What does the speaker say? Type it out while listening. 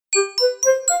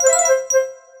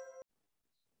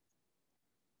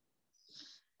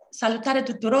Salutare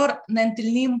tuturor! Ne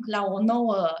întâlnim la o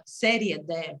nouă serie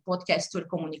de podcasturi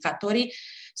comunicatorii.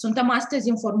 Suntem astăzi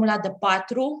în formula de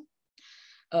 4,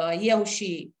 eu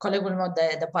și colegul meu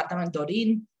de departament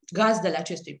Dorin, gazdele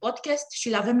acestui podcast, și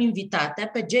le avem invitate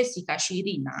pe Jessica și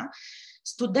Irina,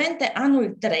 studente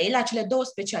anul 3 la cele două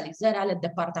specializări ale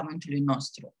departamentului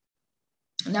nostru.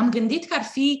 Ne-am gândit că ar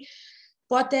fi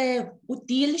poate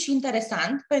util și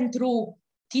interesant pentru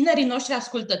tinerii noștri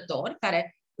ascultători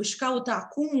care își caută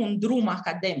acum un drum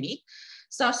academic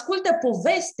să asculte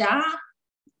povestea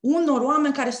unor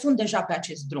oameni care sunt deja pe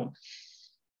acest drum.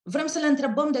 Vrem să le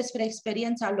întrebăm despre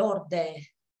experiența lor de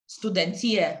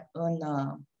studenție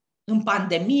în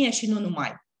pandemie și nu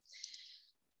numai.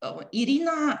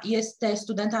 Irina este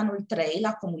student anul 3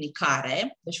 la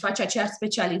comunicare, deci face aceeași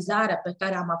specializare pe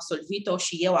care am absolvit-o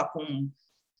și eu acum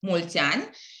mulți ani,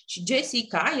 și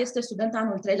Jessica este student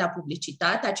anul 3 la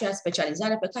publicitate, aceeași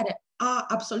specializare pe care a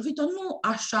absolvit-o nu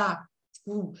așa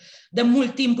de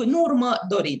mult timp în urmă,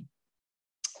 Dorin.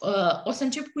 O să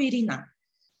încep cu Irina.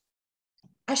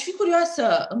 Aș fi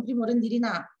curioasă, în primul rând,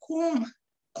 Irina,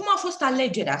 cum a fost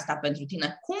alegerea asta pentru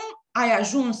tine? Cum ai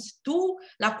ajuns tu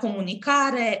la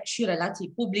comunicare și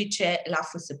relații publice la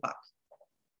FSPAC?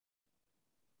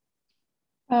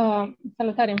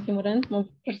 Salutare, în primul rând, mă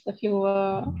bucur să fiu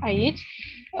aici.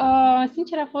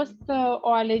 Sincer, a fost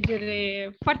o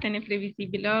alegere foarte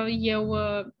neprevizibilă. Eu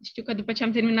știu că după ce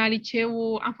am terminat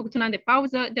liceu am făcut un an de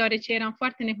pauză, deoarece eram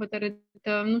foarte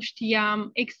nehotărâtă, nu știam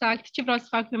exact ce vreau să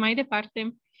fac pe mai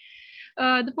departe.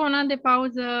 După un an de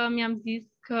pauză mi-am zis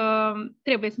că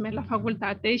trebuie să merg la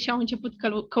facultate și au început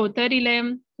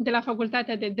căutările de la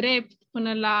facultatea de drept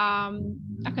până la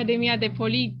Academia de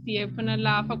Poliție, până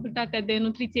la facultatea de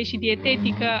nutriție și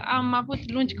dietetică. Am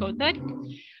avut lungi căutări.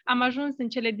 Am ajuns în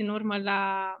cele din urmă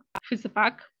la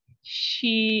FSPAC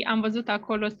și am văzut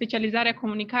acolo specializarea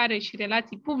comunicare și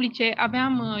relații publice.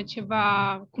 Aveam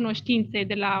ceva cunoștințe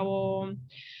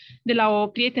de la o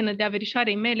prietenă de a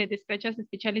verișoarei mele despre această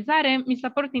specializare. Mi s-a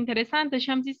părut interesantă și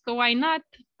am zis că why not?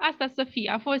 Asta să fie.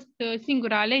 A fost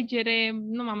singura alegere,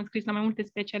 nu m-am înscris la mai multe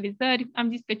specializări, am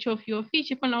zis că ce-o fi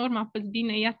și până la urmă a fost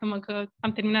bine. Iată-mă că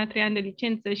am terminat 3 ani de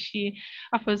licență și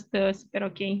a fost super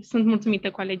ok. Sunt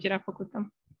mulțumită cu alegerea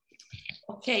făcută.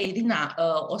 Ok, Irina,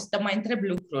 o să te mai întreb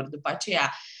lucruri după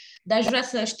aceea, dar aș vrea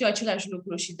să știu același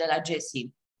lucru și de la Jessie.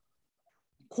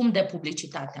 Cum de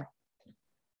publicitatea?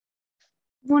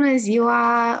 Bună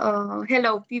ziua!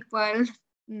 Hello, people!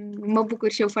 Mă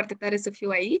bucur și eu foarte tare să fiu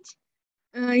aici.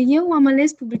 Eu am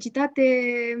ales publicitate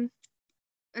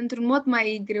într-un mod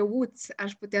mai greuț,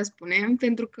 aș putea spune,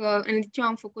 pentru că în liceu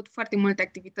am făcut foarte multe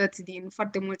activități din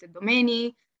foarte multe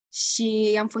domenii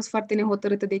și am fost foarte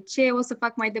nehotărâtă de ce o să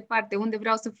fac mai departe, unde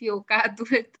vreau să fiu ca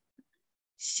adult.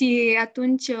 Și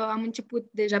atunci am început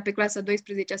deja pe clasa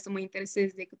 12 să mă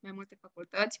interesez de cât mai multe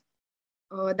facultăți.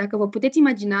 Dacă vă puteți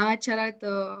imagina,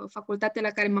 cealaltă facultate la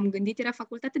care m-am gândit era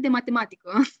facultate de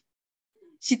matematică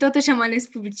și totuși am ales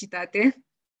publicitate,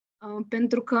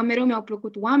 pentru că mereu mi-au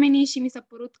plăcut oamenii și mi s-a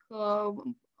părut că,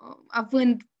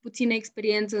 având puțină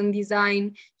experiență în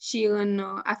design și în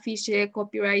afișe,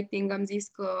 copywriting, am zis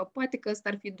că poate că ăsta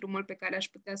ar fi drumul pe care aș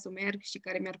putea să merg și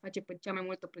care mi-ar face cea mai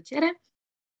multă plăcere.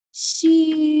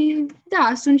 Și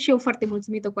da, sunt și eu foarte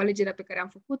mulțumită cu alegerea pe care am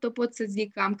făcut-o. Pot să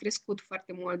zic că am crescut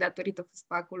foarte mult datorită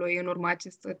FSPAC-ului în urma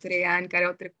acestor 3 ani care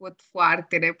au trecut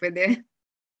foarte repede.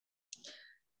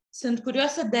 Sunt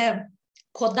curioasă de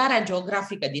codarea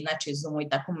geografică din acest drum.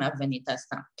 Uite, acum mi-a venit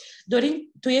asta.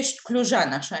 Dorin, tu ești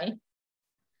clujan, așa-i?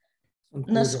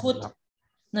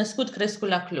 Născut, crescut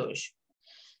la Cluj.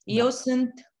 Da. Eu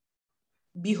sunt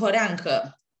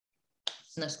bihoreancă,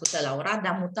 născută la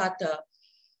Oradea, mutată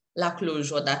la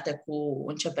Cluj odată cu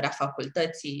începerea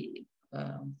facultății,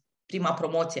 prima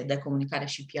promoție de comunicare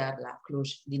și PR la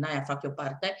Cluj. Din aia fac eu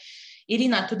parte.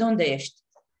 Irina, tu de unde ești?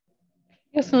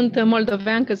 Eu sunt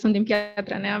moldoveancă, sunt din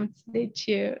Piatra Neamț, deci...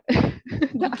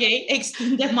 Da. Ok,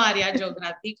 extindem area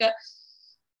geografică.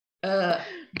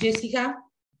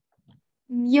 Jessica?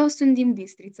 Eu sunt din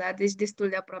Bistrița, deci destul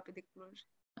de aproape de Cluj.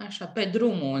 Așa, pe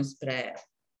drumul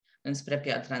înspre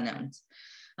Piatra Neamț.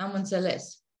 Am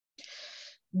înțeles.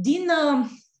 Din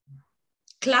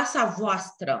clasa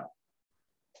voastră,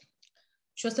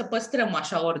 și o să păstrăm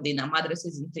așa ordinea, mă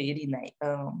adresez întâi Irinei,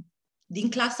 din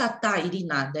clasa ta,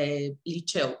 Irina, de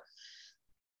liceu,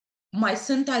 mai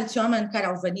sunt alți oameni care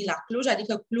au venit la Cluj?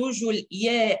 Adică Clujul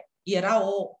era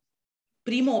o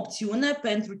primă opțiune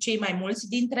pentru cei mai mulți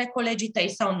dintre colegii tăi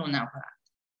sau nu neapărat?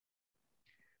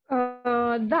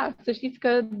 Da, să știți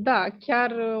că da,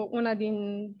 chiar una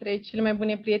dintre cele mai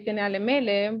bune prietene ale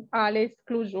mele a ales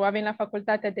Clujul, a venit la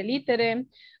facultatea de litere,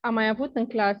 am mai avut în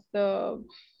clasă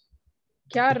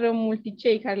chiar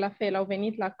multicei care la fel au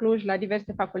venit la Cluj, la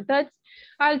diverse facultăți,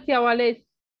 alții au ales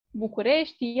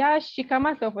București, Iași și cam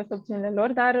astea au fost opțiunile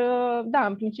lor, dar da,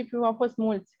 în principiu au fost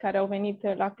mulți care au venit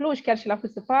la Cluj, chiar și la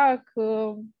FSFAC,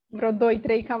 vreo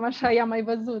 2-3, cam așa i-am mai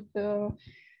văzut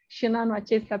și în anul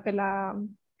acesta pe la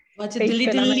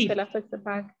noi, pe la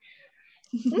FSFAC.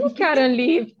 Nu chiar în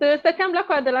lift, stăteam la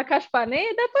coadă la cașpanee,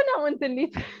 dar până ne-am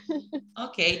întâlnit.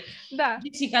 Ok. Da.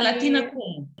 Jessica, la tine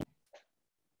cum?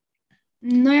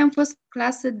 Noi am fost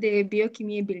clasă de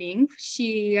biochimie bilingv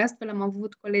și astfel am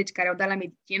avut colegi care au dat la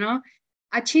medicină.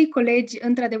 Acei colegi,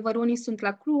 într-adevăr, unii sunt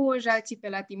la Cluj, alții pe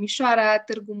la Timișoara,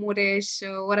 Târgu Mureș,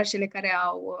 orașele care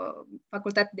au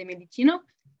facultate de medicină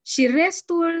și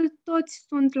restul toți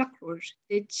sunt la Cluj.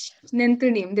 Deci ne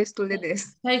întâlnim destul de des.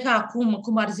 Stai că acum,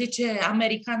 cum ar zice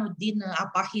americanul din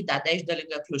Apahida, de aici de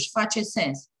lângă Cluj, face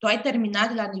sens. Tu ai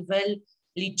terminat la nivel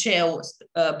liceu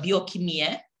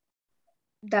biochimie?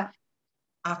 Da.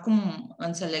 Acum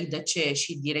înțeleg de ce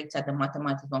și direcția de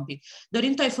matematică un pic.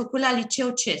 Dorin, tu ai făcut la liceu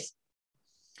ce?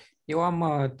 Eu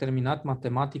am terminat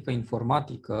matematică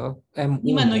informatică, M1.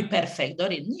 Nimeni nu-i perfect,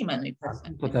 Dorin, nimeni nu-i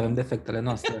perfect. Toate avem defectele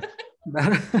noastre.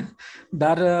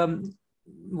 dar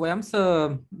voiam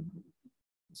să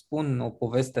spun o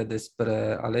poveste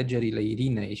despre alegerile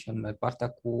Irinei și anume partea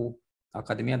cu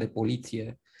Academia de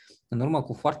Poliție. În urmă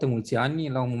cu foarte mulți ani,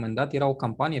 la un moment dat, era o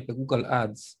campanie pe Google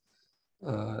Ads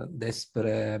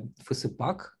despre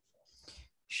FSPAC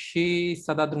și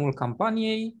s-a dat drumul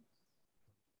campaniei.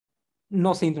 Nu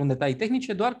o să intru în detalii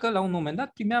tehnice, doar că la un moment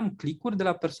dat primeam clicuri de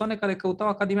la persoane care căutau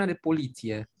Academia de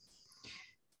Poliție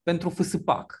pentru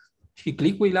FSPAC. Și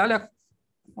clicurile alea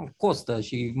costă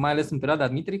și mai ales în perioada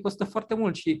admiterii costă foarte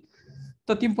mult și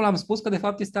tot timpul am spus că de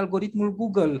fapt este algoritmul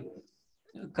Google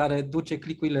care duce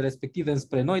clicurile respective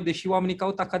înspre noi, deși oamenii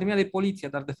caută Academia de Poliție,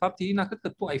 dar de fapt, Irina, cred că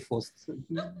tu ai fost.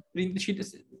 Și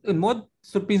în mod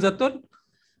surprinzător,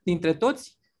 dintre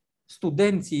toți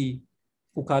studenții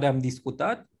cu care am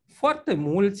discutat, foarte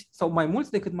mulți, sau mai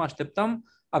mulți decât mă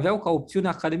așteptam, aveau ca opțiune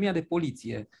Academia de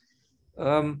Poliție.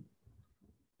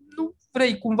 Nu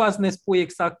vrei cumva să ne spui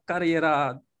exact care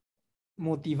era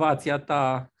motivația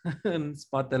ta în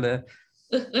spatele...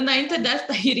 Înainte de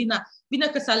asta, Irina, bine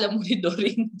că s-a lămurit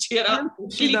Dorin ce era cu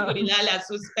clicurile alea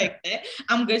suspecte.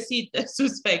 Am găsit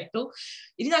suspectul.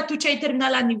 Irina, tu ce ai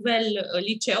terminat la nivel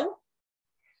liceu?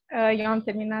 Eu am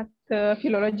terminat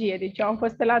filologie, deci eu am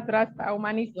fost pe latura asta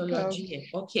umanistică. Filologie,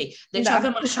 ok. Deci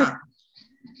avem așa,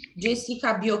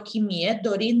 Jessica biochimie,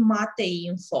 Dorin mate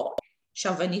info și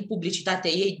au venit publicitate,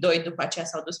 ei doi după aceea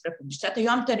s-au dus spre publicitate. Eu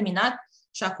am terminat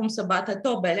și acum să bată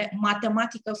tobele,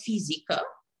 matematică fizică.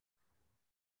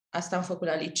 Asta am făcut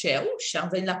la liceu și am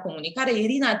venit la comunicare.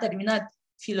 Irina a terminat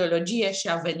filologie și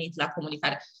a venit la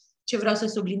comunicare. Ce vreau să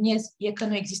subliniez e că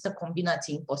nu există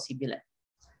combinații imposibile.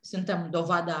 Suntem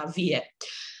dovada vie.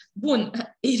 Bun,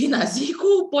 Irina, zi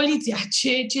cu poliția.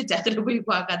 Ce ți-a trebuit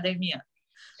cu Academia?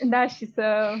 Da, și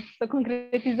să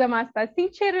concretizăm asta.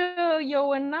 Sincer, eu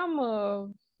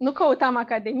nu căutam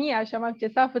Academia și am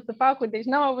accesat FSFAC-ul, deci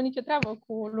n-am avut nicio treabă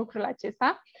cu lucrul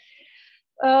acesta.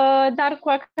 Dar cu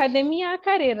Academia,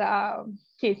 care era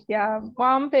chestia? O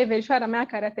am pe verișoara mea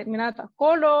care a terminat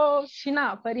acolo și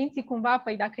părinții cumva,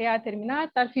 păi dacă ea a terminat,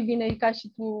 ar fi bine ca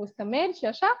și tu să mergi și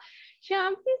așa. Și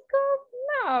am zis că,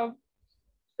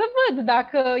 să văd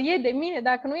dacă e de mine,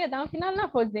 dacă nu e, dar în final n-a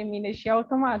fost de mine și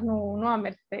automat nu am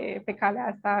mers pe calea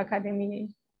asta a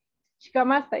Academiei. Și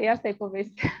cam asta e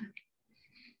povestea.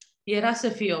 Era să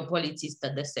fie o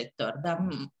polițistă de sector, dar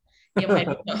e mai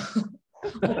bine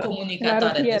o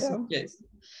comunicatoare de succes.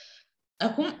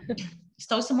 Acum,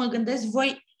 stau să mă gândesc,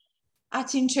 voi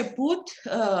ați început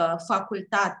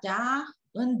facultatea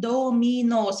în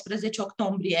 2019,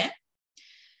 octombrie,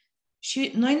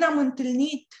 și noi ne-am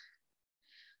întâlnit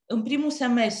în primul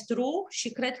semestru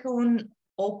și cred că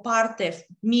o parte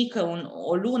mică,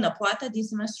 o lună poate, din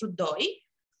semestru 2,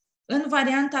 în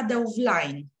varianta de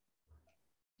offline.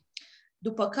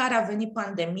 După care a venit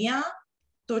pandemia,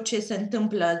 tot ce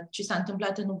s-a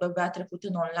întâmplat în UBB a trecut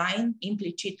în online,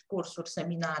 implicit cursuri,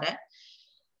 seminare.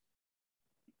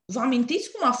 Vă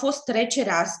amintiți cum a fost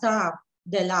trecerea asta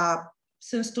de la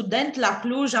sunt student la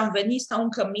Cluj, am venit, stau în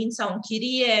cămin sau în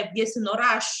chirie, ies în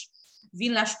oraș,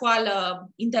 vin la școală,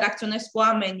 interacționez cu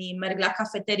oamenii, merg la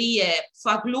cafeterie,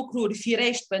 fac lucruri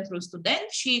firești pentru un student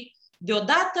și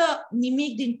deodată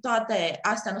nimic din toate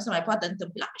astea nu se mai poate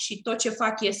întâmpla și tot ce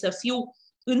fac e să fiu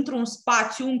într-un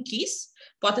spațiu închis,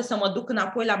 poate să mă duc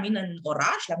înapoi la mine în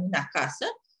oraș, la mine acasă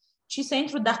și să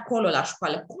intru de acolo la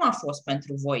școală. Cum a fost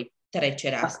pentru voi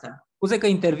trecerea asta? Scuze că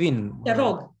intervin. Te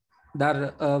rog.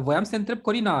 Dar voiam să te întreb,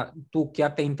 Corina, tu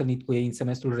chiar te-ai întâlnit cu ei în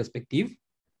semestrul respectiv?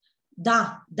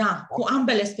 Da, cu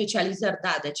ambele specializări,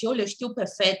 da. Deci eu le știu pe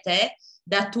fete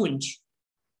de atunci.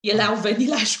 Ele au venit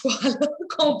la școală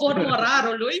conform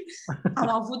orarului. Am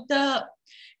avut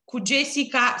cu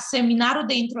Jessica seminarul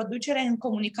de introducere în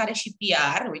comunicare și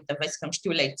PR, uite, vezi că îmi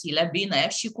știu lecțiile bine,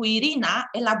 și cu Irina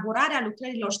elaborarea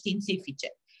lucrărilor științifice.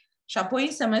 Și apoi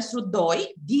în semestrul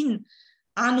 2, din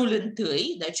anul 1,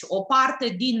 deci o parte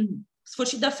din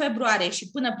sfârșit de februarie și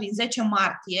până prin 10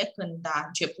 martie, când a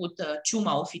început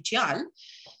ciuma oficial,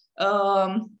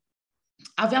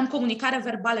 aveam comunicare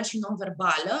verbală și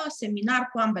non-verbală, seminar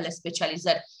cu ambele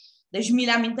specializări. Deci mi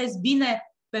le amintesc bine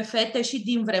pe fete și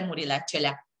din vremurile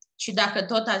acelea. Și dacă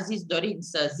tot a zis Dorin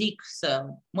să zic, să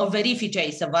mă verifice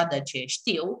aici, să vadă ce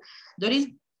știu,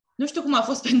 Dorin, nu știu cum a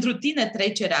fost pentru tine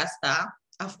trecerea asta,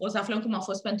 o să aflăm cum a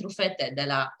fost pentru fete, de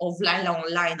la offline la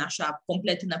online, așa,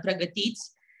 complet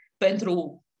nepregătiți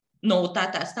pentru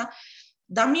noutatea asta,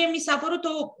 dar mie mi s-a părut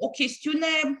o chestiune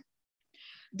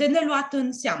de neluat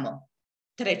în seamă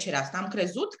trecerea asta. Am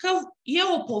crezut că e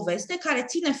o poveste care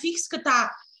ține fix cât a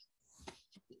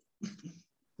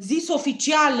zis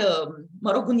oficial,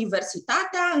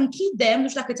 universitatea, închidem, nu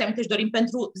știu dacă ți amintești, Dorin,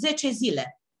 pentru 10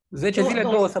 zile. 10 zile,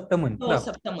 2 săptămâni. 2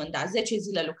 săptămâni, da, 10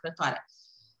 zile lucrătoare.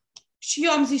 Și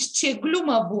eu am zis, ce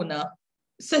glumă bună,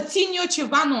 să țin eu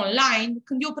ceva în online,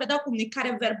 când eu predau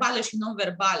comunicare verbală și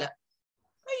non-verbală.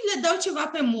 Păi le dau ceva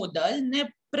pe Moodle,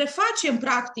 ne prefacem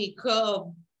practic,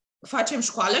 facem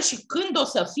școală și când o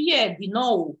să fie din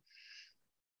nou,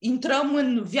 intrăm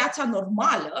în viața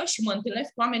normală și mă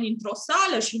întâlnesc cu oameni într-o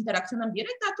sală și interacționăm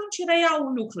direct, atunci reiau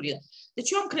lucrurile.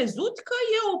 Deci eu am crezut că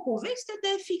e o poveste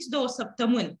de fix 2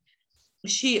 săptămâni.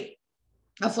 Și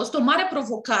a fost o mare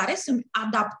provocare să-mi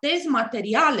adaptez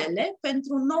materialele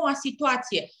pentru noua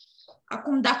situație.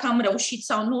 Acum, dacă am reușit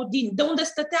sau nu, de unde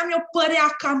stăteam eu, părea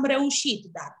că am reușit,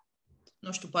 dar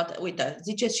nu știu, poate, uite,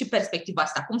 ziceți și perspectiva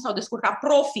asta, cum s-au descurcat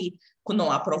profii cu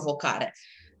noua provocare.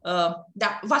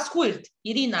 Da, vă ascult,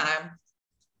 Irina,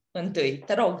 întâi,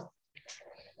 te rog.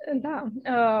 Da,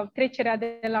 trecerea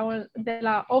de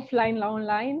la offline la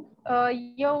online.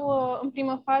 Eu, în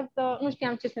primă fază, nu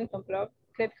știam ce se întâmplă.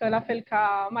 Cred că la fel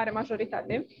ca mare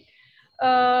majoritate.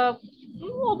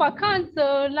 O vacanță,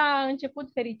 la început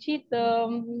fericită,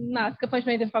 scăpăm și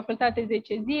noi de facultate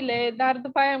 10 zile, dar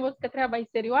după aia am văzut că treaba e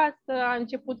serioasă, a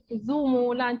început cu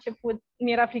Zoom-ul, la început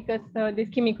mi-era frică să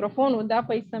deschid microfonul, da,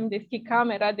 păi să-mi deschid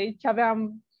camera, deci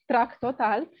aveam trac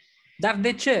total. Dar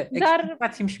de ce?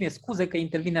 Explicați-mi și mie, scuze că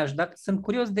intervine aș, dar sunt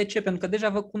curios de ce, pentru că deja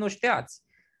vă cunoșteați.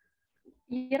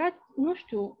 Nu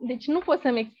știu, deci nu pot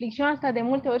să-mi explic și eu asta de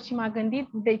multe ori și m-a gândit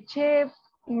de ce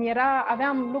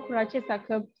aveam lucrul acesta,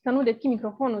 că să nu deschid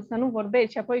microfonul, să nu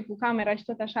vorbesc și apoi cu camera și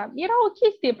tot așa. Era o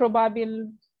chestie, probabil,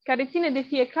 care ține de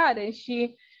fiecare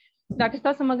și dacă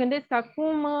stau să mă gândesc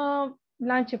acum,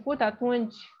 la început,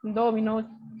 atunci, în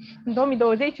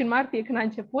 2020, în martie, când a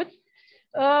început,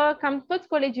 cam toți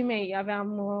colegii mei aveam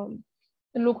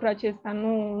lucrul acesta,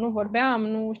 nu vorbeam,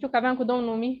 nu știu că aveam cu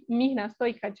domnul Mihnea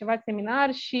Stoica ceva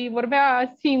seminar și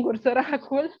vorbea singur,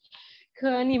 săracul, că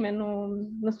nimeni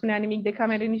nu spunea nimic de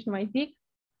camere, nici nu mai zic.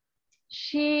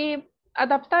 Și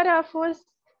adaptarea a fost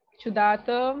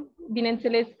ciudată,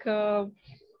 bineînțeles că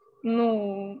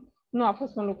nu a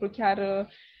fost un lucru chiar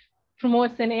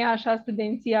frumos să ne ia așa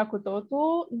studenția cu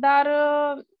totul, dar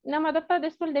ne-am adaptat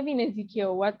destul de bine, zic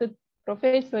eu, atât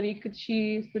profesorii, cât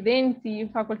și studenții,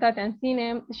 facultatea în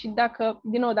sine și dacă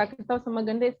stau să mă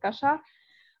gândesc așa,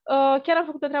 chiar am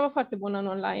făcut o treabă foarte bună în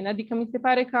online, adică mi se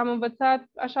pare că am învățat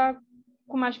așa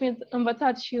cum aș fi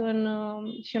învățat și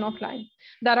în offline.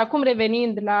 Dar acum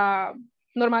revenind la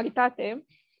normalitate,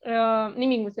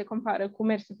 nimic nu se compară cu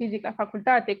mersul fizic la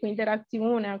facultate, cu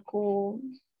interacțiunea,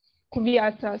 cu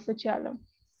viața socială.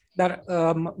 Dar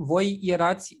voi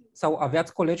erați sau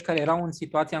aveați colegi care erau în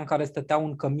situația în care stăteau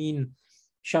în cămin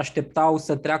și așteptau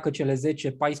să treacă cele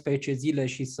 10-14 zile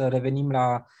și să revenim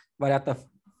la varianta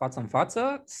față în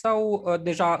față? Sau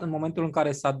deja în momentul în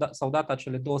care s-au dat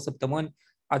acele 2 săptămâni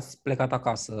ați plecat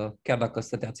acasă, chiar dacă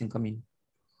stăteați în cămin?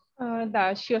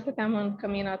 Da, și eu stăteam în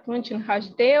cămin atunci, în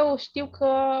HD. Știu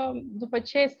că după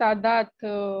ce s-a dat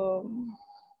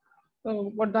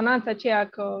ordonanța aceea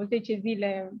că 10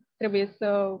 zile trebuie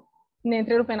să ne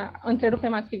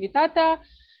întrerupem activitatea,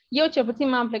 eu cel puțin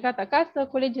m-am plecat acasă,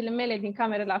 colegele mele din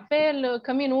cameră la fel,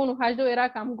 căminul 1 HD era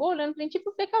cam gol, în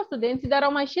principiu plecau studenții, dar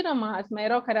au mai și rămas, mai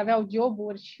erau care aveau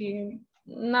joburi și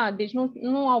deci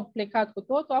nu au plecat cu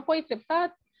totul, apoi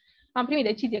treptat am primit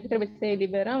decizie că trebuie să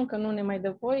eliberăm, că nu ne mai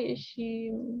dă voie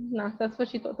și s-a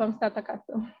sfârșit tot, am stat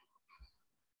acasă.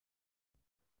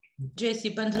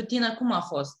 Jessie, pentru tine cum a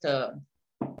fost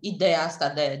ideea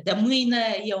asta de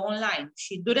mâine e online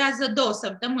și durează 2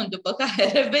 săptămâni, după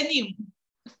care revenim.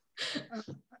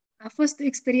 A fost o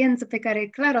experiență pe care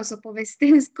clar o să o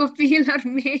povestesc copiilor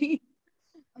mei.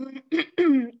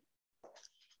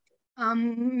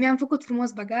 Mi-am făcut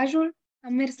frumos bagajul,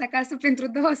 am mers acasă pentru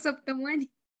 2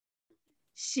 săptămâni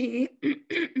și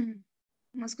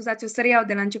mă scuzați, o să reiau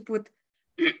de la început.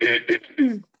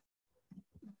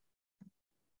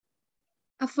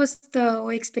 A fost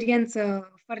o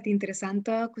experiență foarte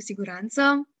interesantă, cu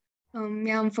siguranță.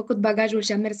 Mi-am făcut bagajul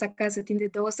și am mers acasă timp de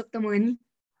 2 săptămâni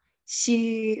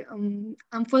și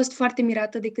am fost foarte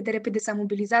mirată de cât de repede s-a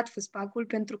mobilizat FUSPAC-ul,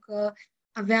 pentru că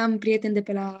aveam prieteni de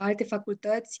pe la alte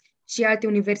facultăți și alte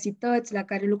universități la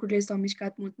care lucrurile s-au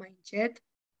mișcat mult mai încet.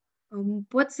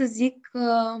 Pot să zic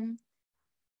că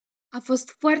a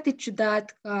fost foarte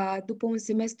ciudat ca după un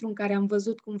semestru în care am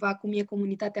văzut cumva cum e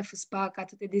comunitatea FUSPAC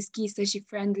atât de deschisă și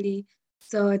friendly,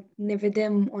 să ne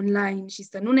vedem online și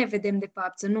să nu ne vedem de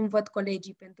fapt, să nu-mi văd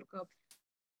colegii pentru că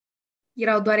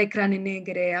erau doar ecrane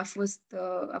negre.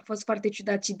 A fost foarte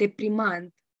ciudat și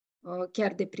deprimant,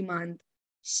 chiar deprimant.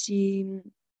 Și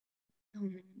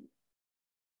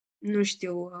nu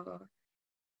știu,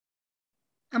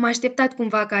 am așteptat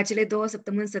cumva ca acele 2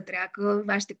 săptămâni să treacă,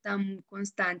 așteptam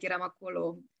constant, eram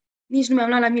acolo. Nici nu mi-am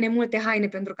luat la mine multe haine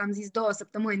pentru că am zis 2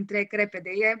 săptămâni trec repede,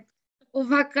 e o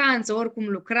vacanță, oricum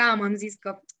lucram, am zis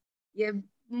că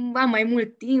am mai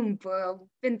mult timp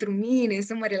pentru mine,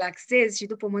 să mă relaxez și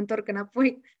după mă întorc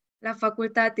înapoi la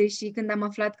facultate și când am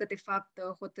aflat că de fapt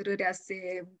hotărârea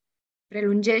se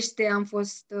prelungește, am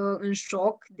fost în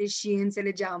șoc, deși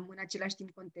înțelegeam în același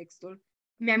timp contextul.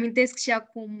 Mi-amintesc și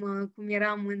acum cum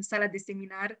eram în sala de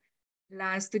seminar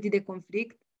la studii de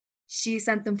conflict și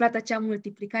s-a întâmplat acea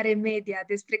multiplicare media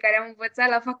despre care am învățat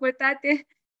la facultate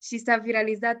și s-a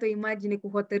viralizat o imagine cu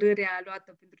hotărârea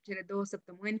luată pentru cele 2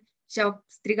 săptămâni și a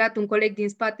strigat un coleg din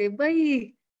spate: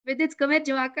 "Băi, vedeți că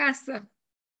mergem acasă!"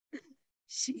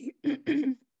 Și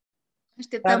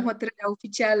așteptam hotărârea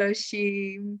oficială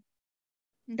și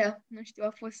da, nu știu, a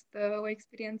fost o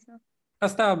experiență.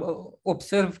 Asta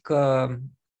observ că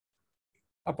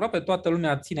aproape toată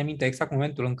lumea ține minte exact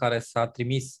momentul în care s-a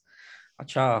trimis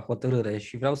acea hotărâre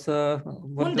și vreau să...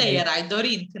 Unde erai,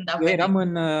 Dorin, când a venit? Eu eram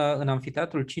în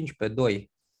amfiteatrul 5/2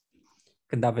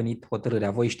 când a venit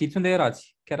hotărârea. Voi știți unde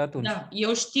erați chiar atunci? Da,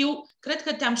 eu știu, cred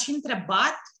că te-am și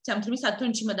întrebat, ți-am trimis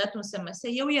atunci imediat un SMS.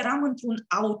 Eu eram într-un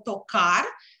autocar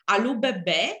al UBB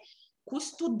cu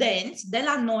studenți de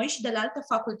la noi și de la alte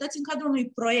facultăți în cadrul unui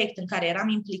proiect în care eram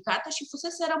implicată și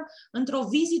fuseserăm într-o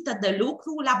vizită de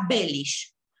lucru la Beliș.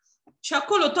 Și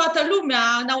acolo toată lumea,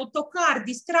 în autocar,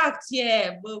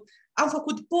 distracție, am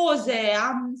făcut poze,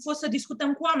 am fost să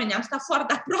discutăm cu oameni, am stat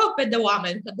foarte aproape de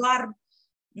oameni, că doar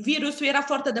virusul era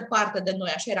foarte departe de noi,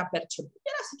 așa era perceput.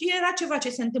 Era ceva ce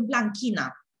se întâmpla în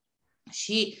China.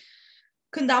 Și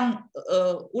când am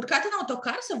urcat în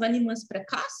autocar să venim înspre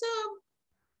casă,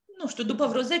 nu știu, după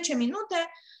vreo 10 minute,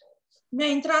 mi-a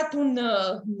intrat un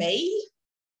mail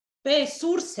pe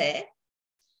surse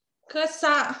că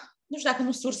nu știu dacă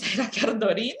nu sursa era chiar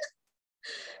Dorin,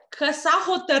 că s-a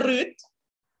hotărât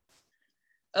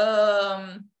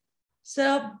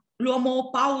să luăm o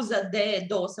pauză de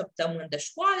 2 săptămâni de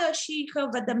școală și că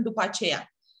vedem după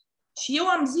aceea. Și eu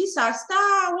am zis asta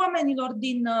oamenilor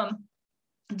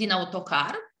din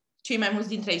autocar, cei mai mulți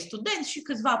dintre ei studenți și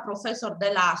câțiva profesori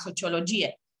de la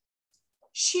sociologie.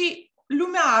 Și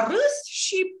lumea a râs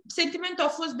și sentimentul a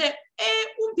fost de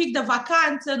un pic de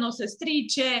vacanță, nu o să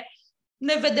strice,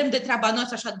 ne vedem de treaba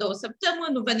noastră așa 2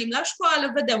 săptămâni, nu venim la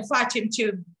școală, vedem, facem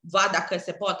ceva dacă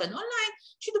se poate în online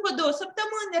și după 2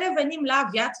 săptămâni revenim la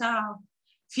viața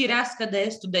firească de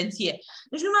studenție.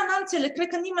 Deci lumea n-a înțeles, cred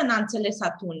că nimeni n-a înțeles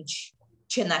atunci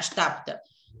ce ne așteaptă.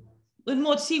 În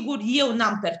mod sigur, eu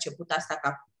n-am perceput asta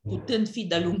ca putând fi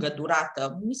de lungă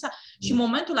durată. Și în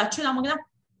momentul acela mă gândeam,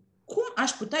 cum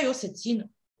aș putea eu să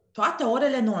țin toate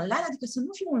orele în online, adică să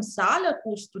nu fiu în sală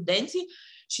cu studenții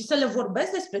și să le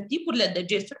vorbesc despre tipurile de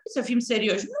gesturi, să fim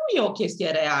serioși. Nu e o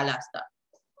chestie reală asta.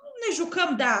 Ne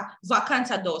jucăm de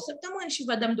vacanța 2 săptămâni și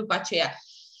vedem după aceea.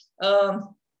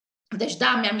 Deci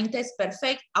da, mi-amintesc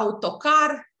perfect,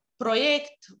 autocar,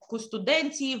 proiect cu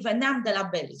studenții, veneam de la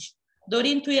Beliș.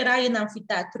 Dorin, tu erai în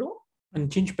amfiteatru? În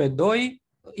 5/2.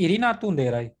 Irina, tu unde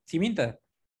erai? Ții minte?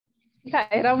 Da,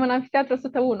 eram în amfiteatru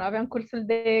 101, aveam cursul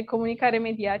de comunicare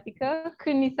mediatică.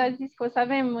 Când ni s-a zis că o să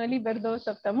avem liber 2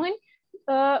 săptămâni,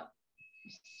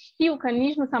 știu că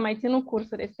nici nu s-a mai ținut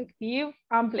cursul respectiv,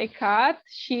 am plecat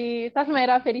și toată lumea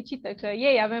era fericită că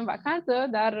ei avem vacanță,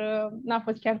 dar n-a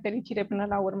fost chiar fericire până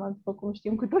la urmă, după cum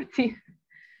știm cu toții.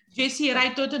 Jessie,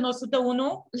 erai tot în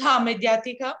 101 la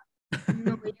mediatică?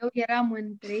 Nu, eu eram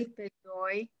în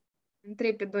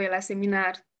 3 pe 2 la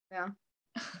seminar, da.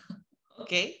 Ok.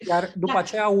 Iar după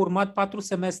aceea au urmat 4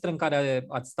 semestre în care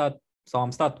ați stat sau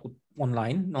am stat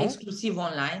online, nu? Exclusiv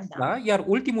online, da. Da? Iar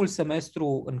ultimul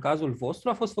semestru, în cazul vostru,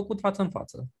 a fost făcut față în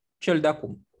față. Cel de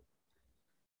acum.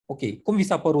 Ok. Cum vi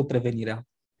s-a părut revenirea?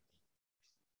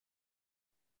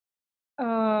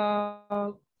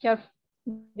 Chiar,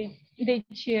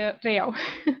 deci reiau.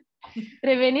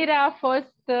 Revenirea a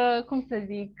fost, cum să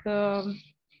zic,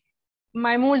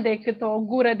 mai mult decât o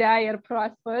gură de aer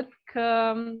proaspăt,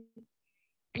 că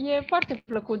e foarte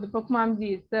plăcut, după cum am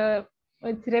zis, să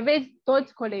îți revezi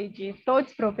toți colegii,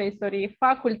 toți profesorii,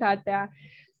 facultatea,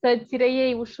 să-ți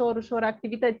reiei ușor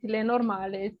activitățile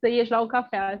normale, să ieși la o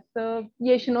cafea, să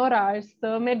ieși în oraș,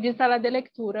 să mergi în sala de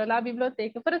lectură, la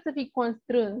bibliotecă, fără să fii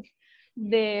constrâns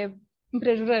de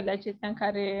împrejurările acestea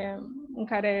în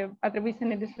care a trebuit să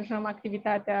ne desfășurăm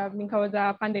activitatea din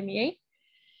cauza pandemiei.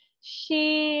 Și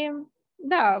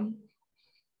da,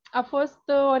 a fost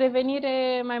o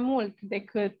revenire mai mult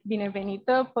decât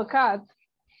binevenită.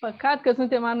 Păcat că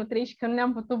suntem anul 3 și că nu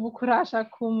ne-am putut bucura așa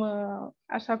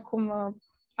cum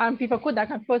am fi făcut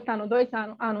dacă am fi fost anul 2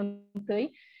 sau anul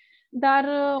 1, dar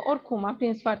oricum a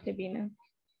prins foarte bine.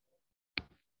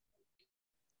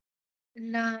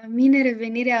 La mine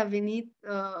revenirea a venit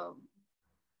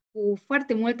cu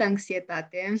foarte multă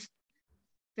anxietate,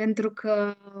 pentru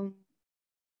că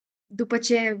după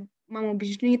ce m-am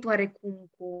obișnuit oarecum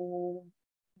cu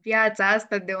viața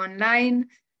asta de online,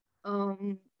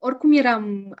 oricum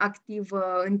eram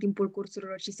activă în timpul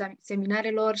cursurilor și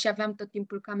seminarelor și aveam tot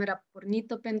timpul camera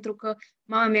pornită pentru că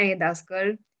mama mea e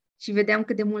dascăl și vedeam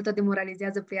cât de mult o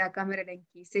demoralizează pe ea camerele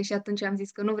închise și atunci am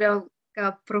zis că nu vreau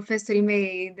ca profesorii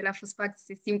mei de la FUSPAC să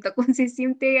se simtă cum se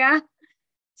simte ea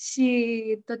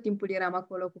și tot timpul eram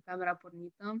acolo cu camera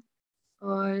pornită.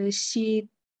 Și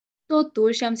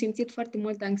totuși am simțit foarte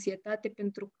multă anxietate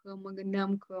pentru că mă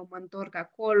gândeam că mă întorc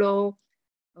acolo,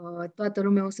 toată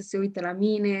lumea o să se uite la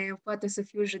mine, poate să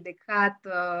fiu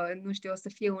judecată, nu știu, o să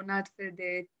fie un alt fel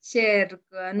de cerc,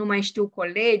 nu mai știu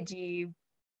colegii,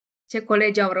 ce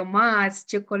colegi au rămas,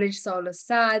 ce colegi s-au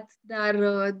lăsat, dar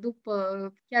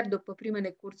chiar după primele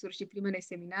cursuri și primele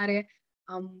seminare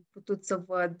am putut să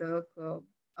văd că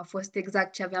a fost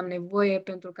exact ce aveam nevoie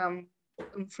pentru că am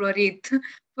înflorit.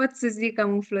 Pot să zic că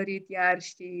am înflorit iar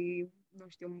și, nu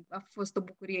știu, a fost o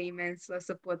bucurie imensă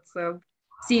să pot să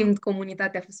simt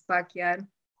comunitatea FUSPAC iar.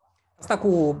 Asta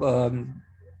cu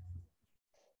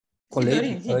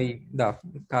colegii tăi, da,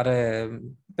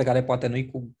 pe care poate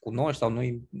nu-i cunoști sau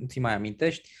nu-i ți mai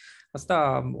amintești,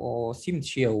 asta o simt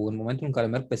și eu în momentul în care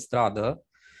merg pe stradă.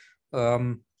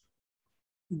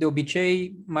 De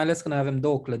obicei, mai ales că noi avem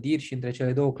 2 clădiri și între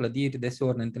cele 2 clădiri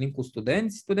deseori ne întâlnim cu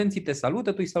studenți, studenții te salută,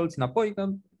 tu îi saluți înapoi, că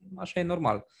așa e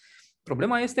normal.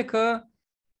 Problema este că,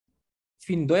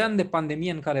 fiind 2 ani de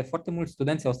pandemie în care foarte mulți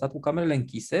studenți au stat cu camerele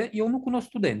închise, eu nu cunosc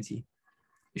studenții.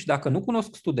 Și dacă nu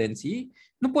cunosc studenții,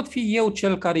 nu pot fi eu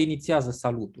cel care inițiază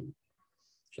salutul.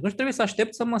 Și atunci trebuie să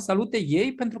aștept să mă salute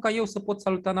ei pentru ca eu să pot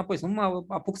saluta înapoi, să nu mă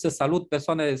apuc să salut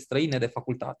persoane străine de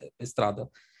facultate pe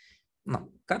stradă.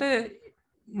 Care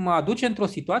mă aduce într-o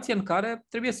situație în care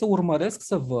trebuie să urmăresc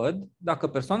să văd dacă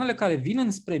persoanele care vin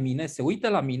înspre mine se uită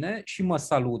la mine și mă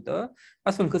salută,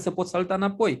 astfel încât să pot saluta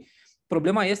înapoi.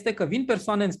 Problema este că vin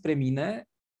persoane înspre mine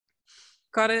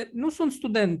care nu sunt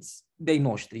studenți de-ai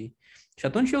noștri. Și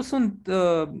atunci eu sunt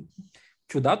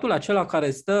ciudatul acela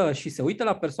care stă și se uită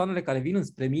la persoanele care vin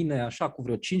înspre mine așa cu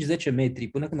vreo 5-10 metri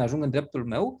până când ajung în dreptul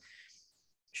meu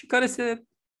și care se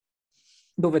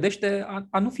dovedește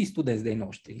a nu fi studenți de-ai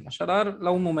noștri. Așadar, la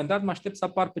un moment dat mă aștept să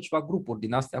apar pe ceva grupuri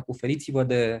din astea cu feriți-vă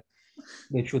de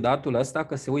ciudatul ăsta,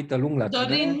 că se uită lung la tine.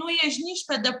 Dorin, nu ești nici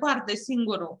pe departe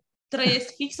singurul.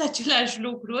 Trăiesc fix aceleași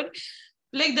lucruri.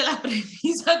 Plec de la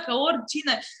premisa că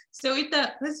oricine se uită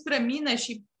înspre mine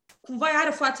și cumva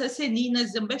are față senină,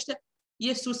 zâmbește,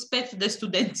 e suspect de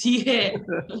studenție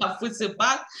la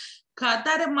FUSPAC, ca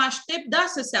atare mă aștept, da,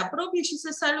 să se apropie și să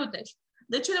salute.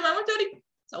 De cele mai multe ori,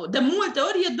 sau de multe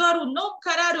ori, e doar un om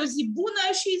care are o zi bună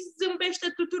și zâmbește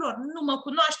tuturor. Nu mă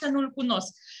cunoaște, nu-l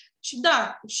cunosc. Și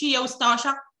da, și eu stau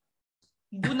așa,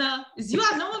 bună ziua,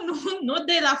 nu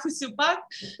de la FUSPAC,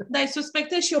 dar îi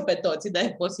suspectez și eu pe toți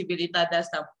de posibilitatea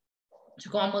asta. Și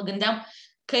cum mă gândeam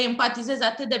că empatizez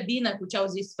atât de bine cu ce au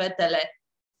zis fetele.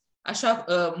 Așa,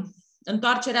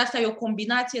 întoarcerea asta e o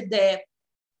combinație de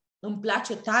îmi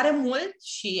place tare mult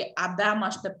și abia am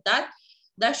așteptat,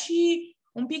 dar și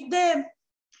un pic de,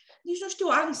 nici nu știu,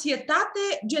 anxietate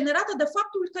generată de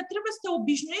faptul că trebuie să te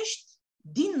obișnuiești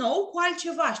din nou cu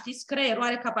altceva. Știți, creierul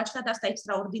are capacitatea asta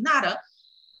extraordinară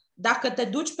dacă te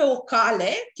duci pe o cale,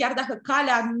 chiar dacă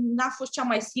calea n-a fost cea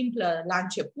mai simplă la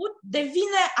început,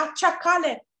 devine acea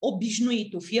cale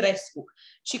obișnuită, firescu.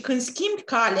 Și când schimbi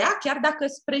calea, chiar dacă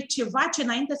spre ceva ce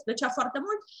înainte îți plăcea foarte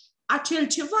mult, acel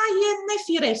ceva e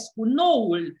nefirescu,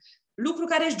 noul, lucru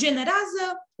care își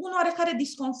generează un oarecare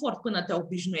disconfort până te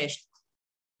obișnuiești.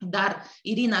 Dar,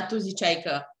 Irina, tu ziceai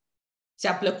că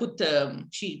ți-a plăcut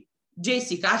și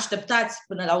Jessica, așteptați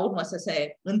până la urmă să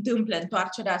se întâmple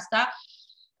întoarcerea asta.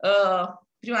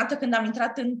 Prima dată când am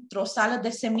intrat într-o sală de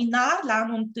seminar la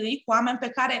anul întâi cu oameni pe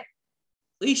care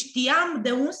îi știam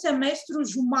de un semestru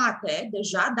jumate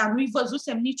deja, dar nu-i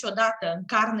văzusem niciodată în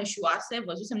carne și oase,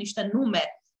 văzusem niște nume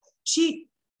și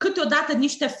câteodată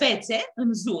niște fețe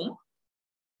în Zoom.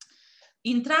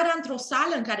 Intrarea într-o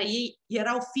sală în care ei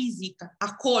erau fizic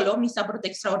acolo mi s-a părut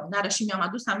extraordinară și mi-am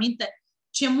adus aminte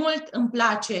ce mult îmi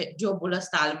place jobul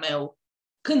ăsta al meu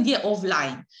când e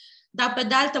offline. Dar pe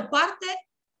de altă parte,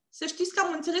 să știți că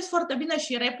am înțeles foarte bine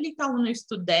și replica unui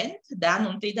student de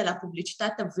anul întâi de la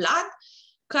publicitate, Vlad,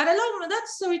 care la un moment dat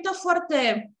se uită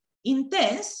foarte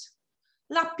intens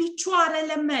la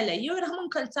picioarele mele. Eu eram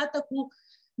încălțată cu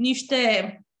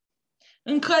niște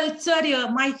încălțări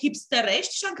mai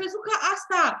hipsterești și am crezut că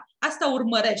asta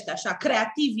urmărește, așa,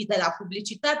 creativii de la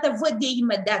publicitate, văd ei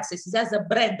imediat, sesizează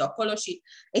brandul acolo și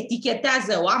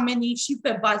etichetează oamenii și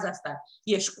pe baza asta.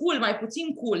 Ești cool, mai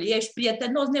puțin cool, ești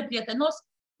prietenos, neprietenos.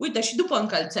 Uite, și după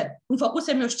încălțări, îmi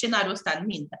făcusem eu scenariul ăsta în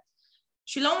minte.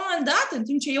 Și la un moment dat, în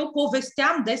timp ce eu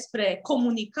povesteam despre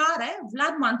comunicare,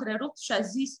 Vlad m-a întrerupt și a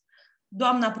zis: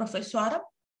 doamna profesoară,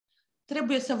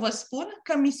 trebuie să vă spun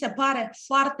că mi se pare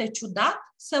foarte ciudat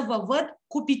să vă văd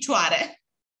cu picioare.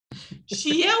 Și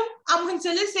eu am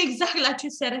înțeles exact la ce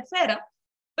se referă,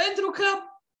 pentru că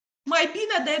mai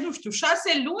bine de,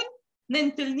 6 luni ne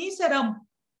întâlniserăm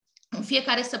în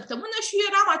fiecare săptămână și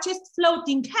eram acest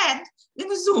floating head în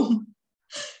Zoom.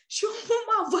 Și omul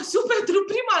m-a văzut pentru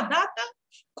prima dată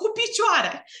cu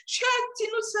picioare și a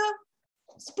ținut să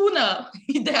spună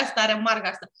ideea asta, remarca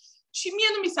asta. Și mie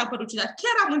nu mi s-a părut ciudat.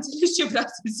 Chiar am înțeles ce vrea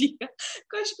să zică.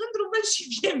 Că și într-un fel și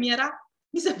mie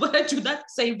mi se părea ciudat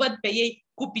să-i văd pe ei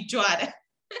cu picioare.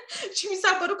 Și mi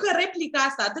s-a părut că replica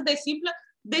asta atât de simplă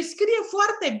descrie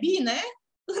foarte bine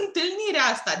întâlnirea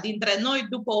asta dintre noi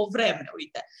după o vreme.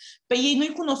 Uite, pe ei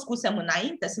nu-i cunoscusem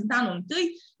înainte, sunt anul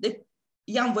întâi,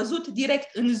 i-am văzut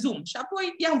direct în Zoom și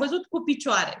apoi i-am văzut cu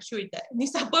picioare. Și uite, mi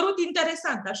s-a părut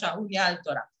interesant așa unii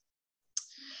altora.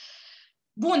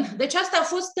 Bun, deci asta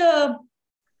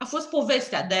a fost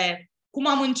povestea de cum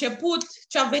am început,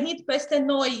 ce a venit peste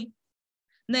noi,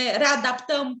 ne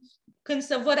readaptăm. Când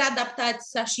să vă readaptați,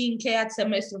 s-a și încheiat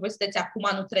semestrul, voi sunteți acum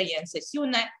anul 3 în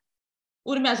sesiune,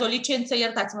 urmează o licență,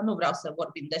 iertați-mă, nu vreau să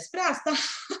vorbim despre asta,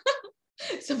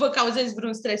 să vă cauzez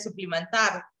vreun stres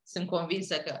suplimentar, sunt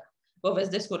convinsă că vă veți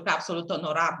descurca absolut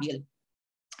onorabil,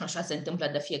 așa se întâmplă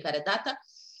de fiecare dată.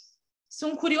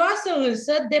 Sunt curioasă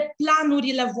însă de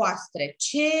planurile voastre.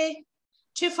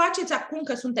 Ce faceți acum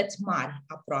că sunteți mari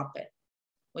aproape?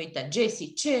 Uite,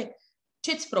 Jessie,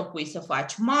 ce-ți propui să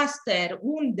faci? Master?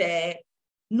 Unde?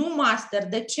 Nu master?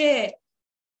 De ce?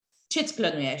 Ce-ți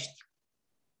plănuiești?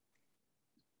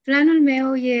 Planul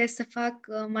meu e să fac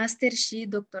master și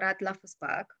doctorat la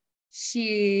FUSPAC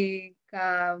și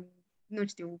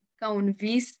ca un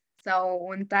vis sau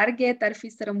un target ar fi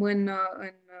să rămân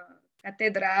în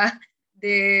catedra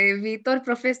de viitor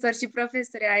profesor și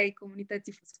profesori ai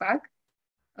comunității FUSPAC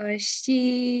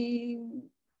și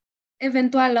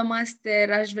eventual la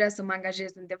master aș vrea să mă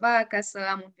angajez undeva ca să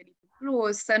am un venit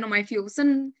plus, să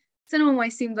nu mă mai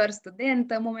simt doar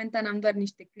studentă. Momentan am doar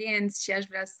niște clienți și aș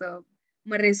vrea să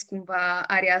măresc cumva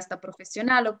area asta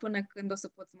profesională până când o să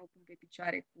pot să mă pun pe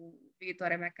picioare cu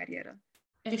viitoarea mea carieră.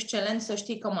 Excelent, să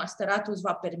știi că masteratul îți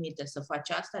va permite să faci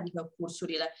asta, adică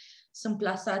cursurile sunt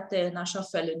plasate în așa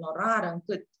fel în orar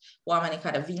încât oamenii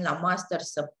care vin la master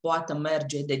să poată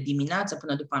merge de dimineață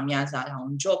până după amiaza la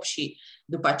un job și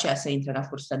după aceea să intre la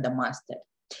cursurile de master.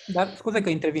 Dar scuze că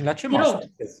intervin, la ce master?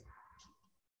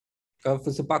 Că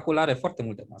FSPAC-ul are foarte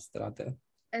multe masterate.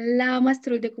 La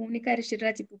masterul de comunicare și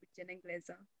relații publice în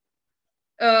engleză.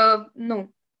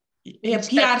 Nu. E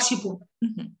PR și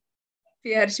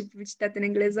PR și publicitate în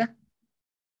engleză.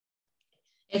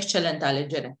 Excelentă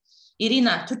alegere.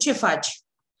 Irina, tu ce faci?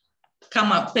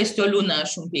 Cam peste o lună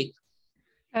și un pic.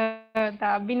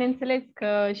 Da, bineînțeles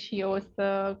că și eu o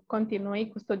să continui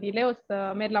cu studiile, o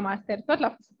să merg la master tot la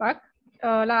FUSPAC,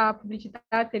 la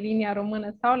publicitate linia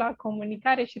română sau la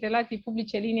comunicare și relații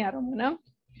publice linia română.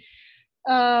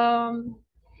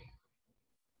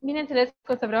 Bineînțeles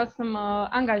că o să vreau să mă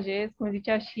angajez, cum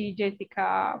zicea și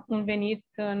Jessica, un venit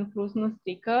în plus nu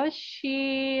strică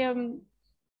și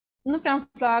Nu prea îmi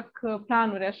plac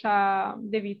planuri așa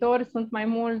de viitor, sunt mai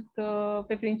mult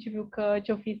pe principiu că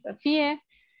ce-o fi să fie,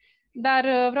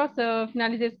 dar vreau să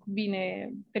finalizez cu bine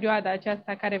perioada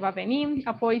aceasta care va veni,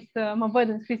 apoi să mă văd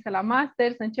înscrisă la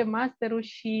master, să încep masterul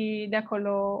și de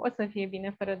acolo o să fie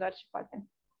bine, fără doar și poate.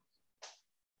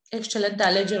 Excelentă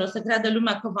alegere. O să creadă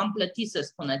lumea că v-am plătit să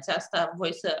spuneți asta,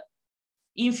 voi să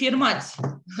infirmați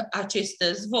acest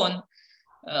zvon.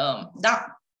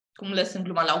 Da, cum lăsând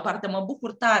gluma la o parte, mă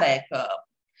bucur tare că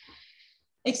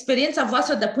experiența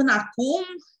voastră de până acum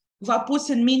v-a pus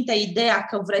în minte ideea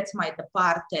că vreți mai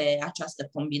departe această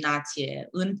combinație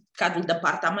în cadrul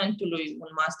departamentului, un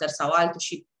master sau altul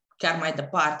și chiar mai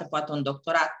departe, poate un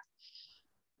doctorat.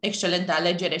 Excelentă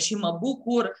alegere și mă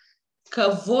bucur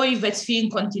că voi veți fi în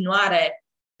continuare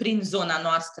prin zona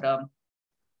noastră.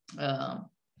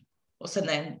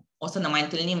 O să ne mai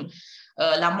întâlnim.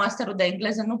 La masterul de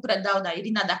engleză nu predau, dar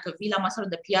Irina, dacă vii la masterul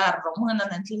de PR română,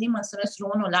 ne întâlnim în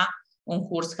semestrul 1 la un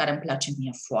curs care îmi place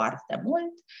mie foarte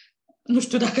mult. Nu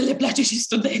știu dacă le place și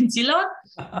studenților.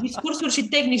 Discursuri și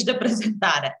tehnici de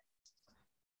prezentare.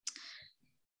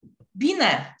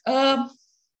 Bine.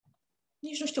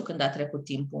 Nici nu știu când a trecut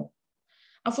timpul.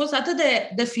 A fost atât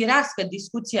de firească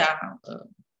discuția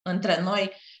între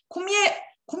noi.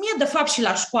 Cum e de fapt și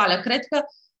la școală? Cred că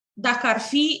dacă ar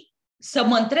fi să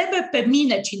mă întrebe pe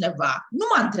mine cineva, nu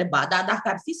m-a întrebat, dar dacă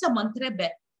ar fi să mă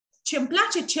întrebe ce îmi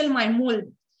place cel mai mult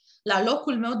la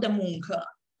locul meu de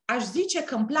muncă, aș zice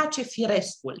că îmi place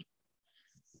firescul.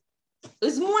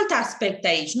 Sunt multe aspecte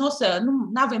aici, nu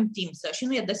avem timp și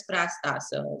nu e despre asta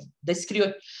să descriu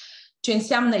ce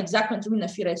înseamnă exact pentru mine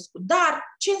firescul, dar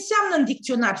ce înseamnă în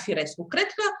dicționar firescul. Cred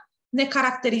că ne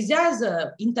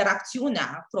caracterizează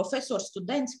interacțiunea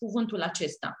profesor-studenți cuvântul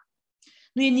acesta.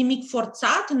 Nu e nimic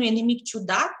forțat, nu e nimic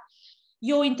ciudat,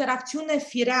 e o interacțiune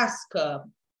firească.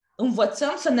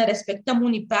 Învățăm să ne respectăm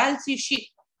unii pe alții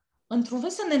și, într-un fel,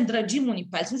 să ne îndrăgim unii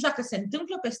pe alții. Nu știu dacă se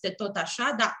întâmplă peste tot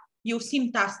așa, dar eu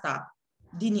simt asta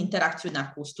din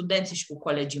interacțiunea cu studenții și cu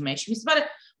colegii mei și mi se pare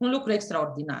un lucru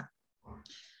extraordinar.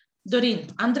 Dorin,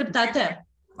 am dreptate?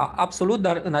 Absolut,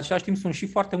 dar în același timp sunt și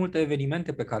foarte multe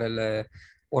evenimente pe care le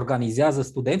organizează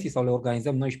studenții sau le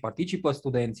organizăm noi și participă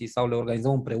studenții sau le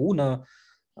organizăm împreună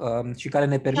și care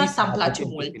ne permit... Asta îmi place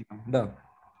mult. Da.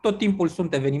 Tot timpul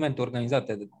sunt evenimente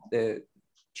organizate de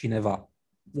cineva,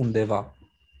 undeva.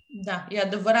 Da, e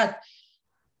adevărat.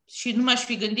 Și nu m-aș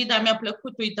fi gândit, dar mi-a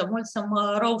plăcut, uite, mult să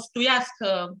mă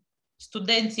roastuiască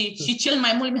studenții și cel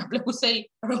mai mult mi-a plăcut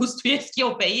să-i roastuiesc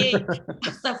eu pe ei.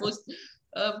 Asta a fost.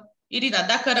 Irina,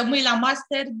 dacă rămâi la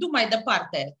master, du mai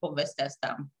departe povestea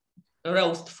asta.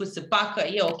 Roast, fâsâpacă,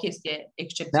 e o chestie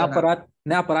excepțională.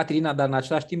 Neapărat, Irina, dar în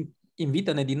același timp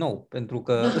invită-ne din nou, pentru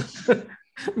că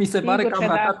mi se pare că am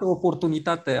ratat o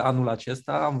oportunitate anul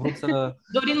acesta. Am vrut să...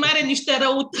 Dorin mai are niște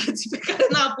răutăți pe care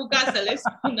n-a apucat să le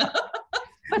spună.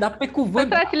 Dar pe cuvânt...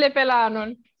 Păstrați-le pe la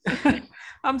anul.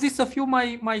 Am zis să fiu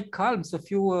mai calm, să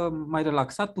fiu mai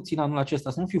relaxat puțin anul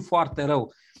acesta, să nu fiu foarte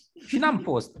rău. Și n-am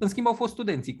fost. În schimb, au fost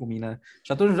studenții cu mine.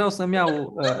 Și atunci vreau să-mi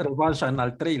iau revanșa în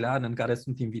al 3-lea an în care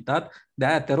sunt invitat. De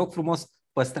aia te rog frumos,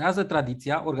 păstrează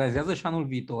tradiția, organizează și anul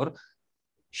viitor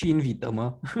și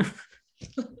invită-mă.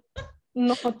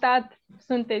 Notat,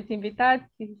 sunteți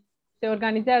invitați. Se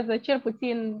organizează cel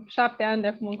puțin 7 ani de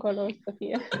acum încolo să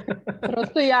fie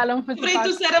rostuială în fâsâpac. Vrei tu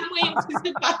să rămâi în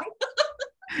fâsâpac?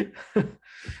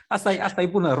 Asta e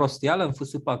bună, rostială în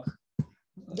fâsâpac.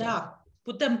 Da,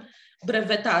 putem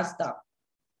breveta asta.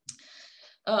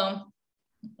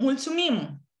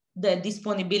 Mulțumim de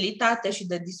disponibilitate și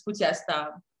de discuția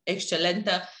asta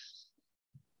excelentă.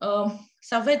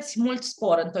 Să aveți mult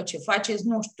spor în tot ce faceți.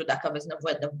 Nu știu dacă aveți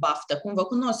nevoie de baftă. Cum vă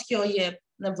cunosc eu, e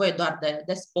nevoie doar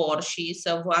de spor și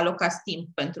să vă alocați timp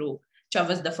pentru ce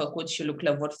aveți de făcut și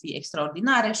lucrurile vor fi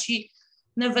extraordinare și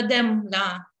ne vedem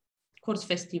la curs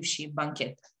festiv și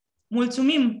banchet.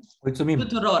 Mulțumim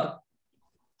tuturor!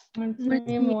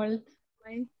 Mulțumim mult!